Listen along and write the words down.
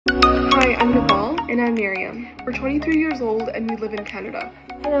Hi, I'm Nicole. And I'm Miriam. We're 23 years old and we live in Canada.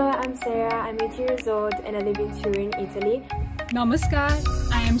 Hello, I'm Sarah. I'm 18 years old and I live in Turin, Italy. Namaskar,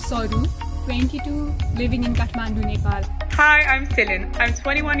 I am Soru, 22, living in Kathmandu, Nepal. Hi, I'm Celine. I'm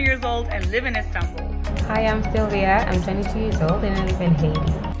 21 years old and live in Istanbul. Hi, I'm Sylvia. I'm 22 years old and I live in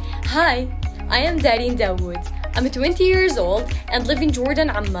Haiti. Hi, I am Darine Dawood. I'm 20 years old and live in Jordan,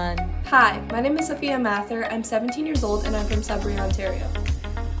 Amman. Hi, my name is Sophia Mather. I'm 17 years old and I'm from Sudbury, Ontario.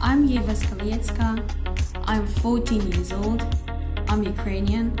 I'm Yeva Skalietska. I'm 14 years old. I'm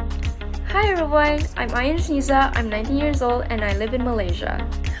Ukrainian. Hi everyone, I'm Ayan Shniza. I'm 19 years old and I live in Malaysia.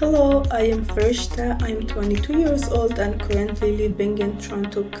 Hello, I am Farishta. I'm 22 years old and currently living in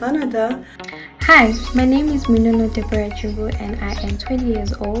Toronto, Canada. Hi, my name is Munono Deperachivu and I am 20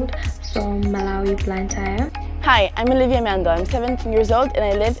 years old from Malawi, Blantyre. Hi, I'm Olivia Mando. I'm 17 years old and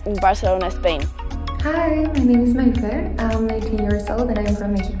I live in Barcelona, Spain. Hi, my name is Mayfair. I'm 19 years old and I'm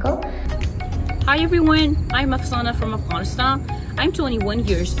from Mexico. Hi everyone, I'm Afsana from Afghanistan. I'm 21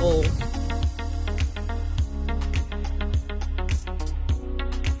 years old.